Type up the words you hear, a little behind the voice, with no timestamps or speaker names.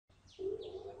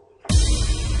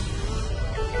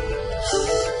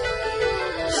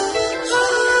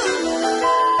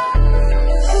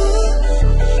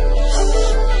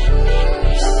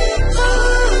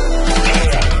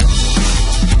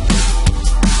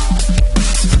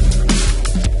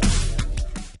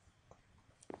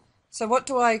So what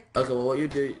do I... Okay, well, what you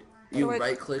do, you do I...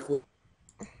 right click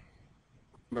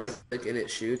and it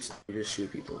shoots. You just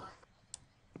shoot people.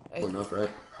 Cool enough,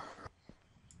 right?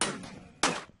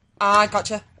 Ah,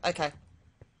 gotcha. Okay.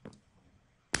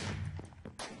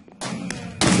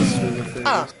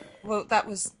 Oh, well, that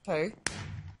was poo.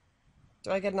 Do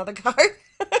I get another go?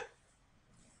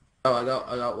 Oh, I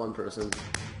got one person.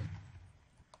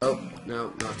 Oh,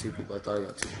 no, not two people. I thought I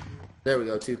got two. There we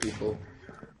go, two people.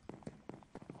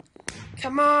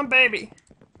 Come on, baby.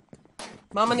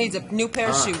 Mama needs a new pair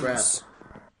of shoes. Crap.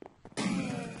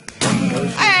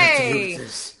 Hey!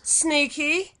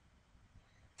 Sneaky.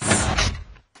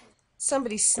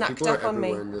 Somebody snapped up on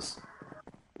me.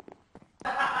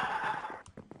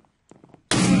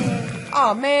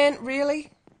 Oh, man, really?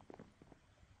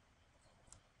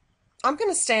 I'm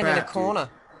gonna stand in a corner.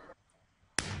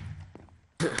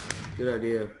 Good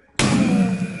idea.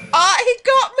 Ah, he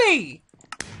got me!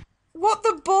 What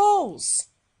the balls?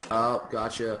 Oh,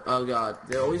 gotcha. Oh, God.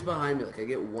 They're always behind me. Like, I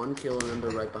get one kill and then they're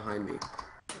right behind me.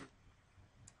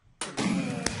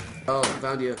 Oh,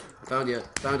 found you. Found you.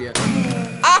 Found you.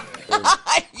 Ah,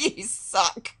 you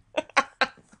suck.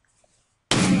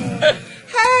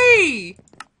 Hey!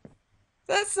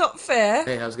 That's not fair.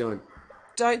 Hey, how's it going?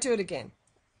 Don't do it again.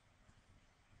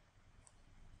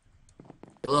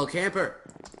 Hello, camper.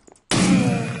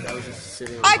 I was just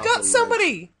sitting on I got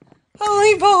somebody!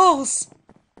 Holy balls!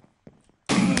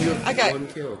 Okay, one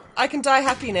kill. I can die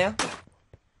happy now.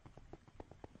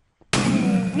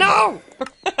 No!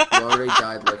 You already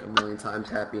died like a million times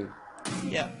happy.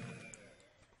 Yeah.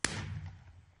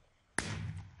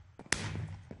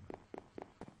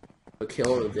 A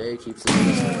kill of the day keeps the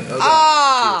like, oh,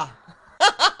 ah!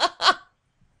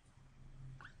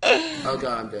 Oh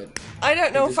god, I'm dead. I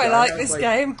don't know if I like this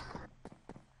game.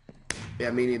 Yeah,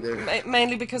 me neither.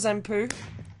 Mainly because I'm poo.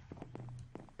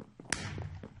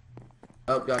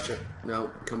 Oh, gotcha.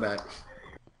 No, come back.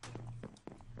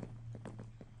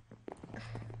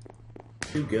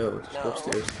 You go. Just go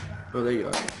upstairs. Oh, there you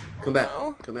are. Come back.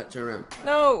 No. Come back. Turn around.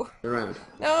 No. Turn around.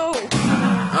 No.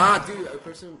 Ah, dude, a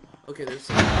person. Okay, there's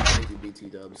some crazy BT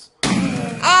dubs.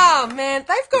 Ah, man,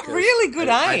 they've got really good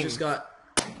aim.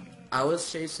 I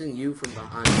was chasing you from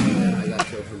behind, and then I got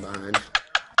killed from behind.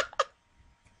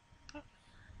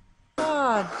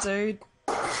 Ah, dude.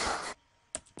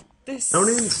 This I don't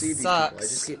even see these people. I sucks.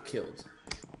 just get killed.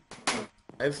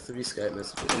 I have 3 Skype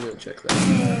messages. I'm gonna check that.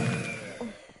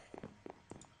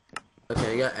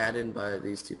 Okay, I got added by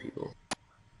these 2 people.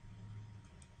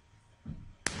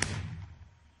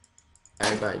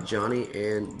 Added by Johnny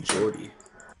and Jordy.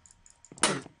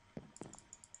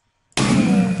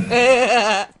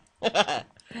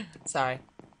 Sorry.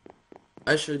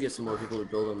 I should get some more people to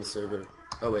build on the server.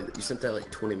 Oh wait, you sent that like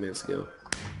 20 minutes ago.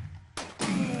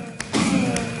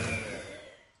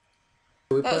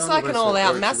 That was like an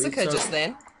all-out massacre just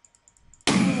then.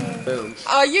 Boom.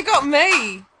 Oh, you got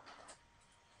me!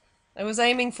 I was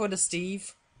aiming for the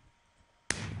Steve.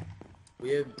 We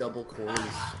have double coins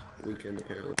weekend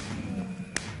apparently.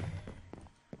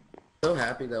 So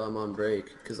happy that I'm on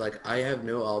break, because like I have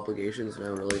no obligations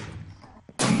now really.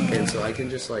 And so I can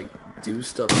just like do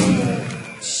stuff all day.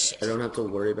 I don't have to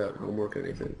worry about homework or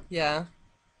anything. Yeah.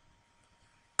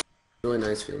 Really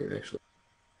nice feeling actually.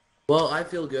 Well, I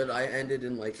feel good. I ended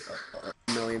in like a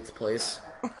millionth place.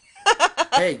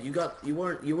 Hey, you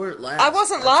weren't last. I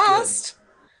wasn't last. Good.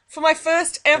 For my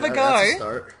first ever go. That's a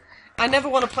start. I never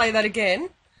want to play that again.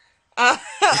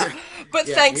 But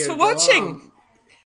thanks for watching.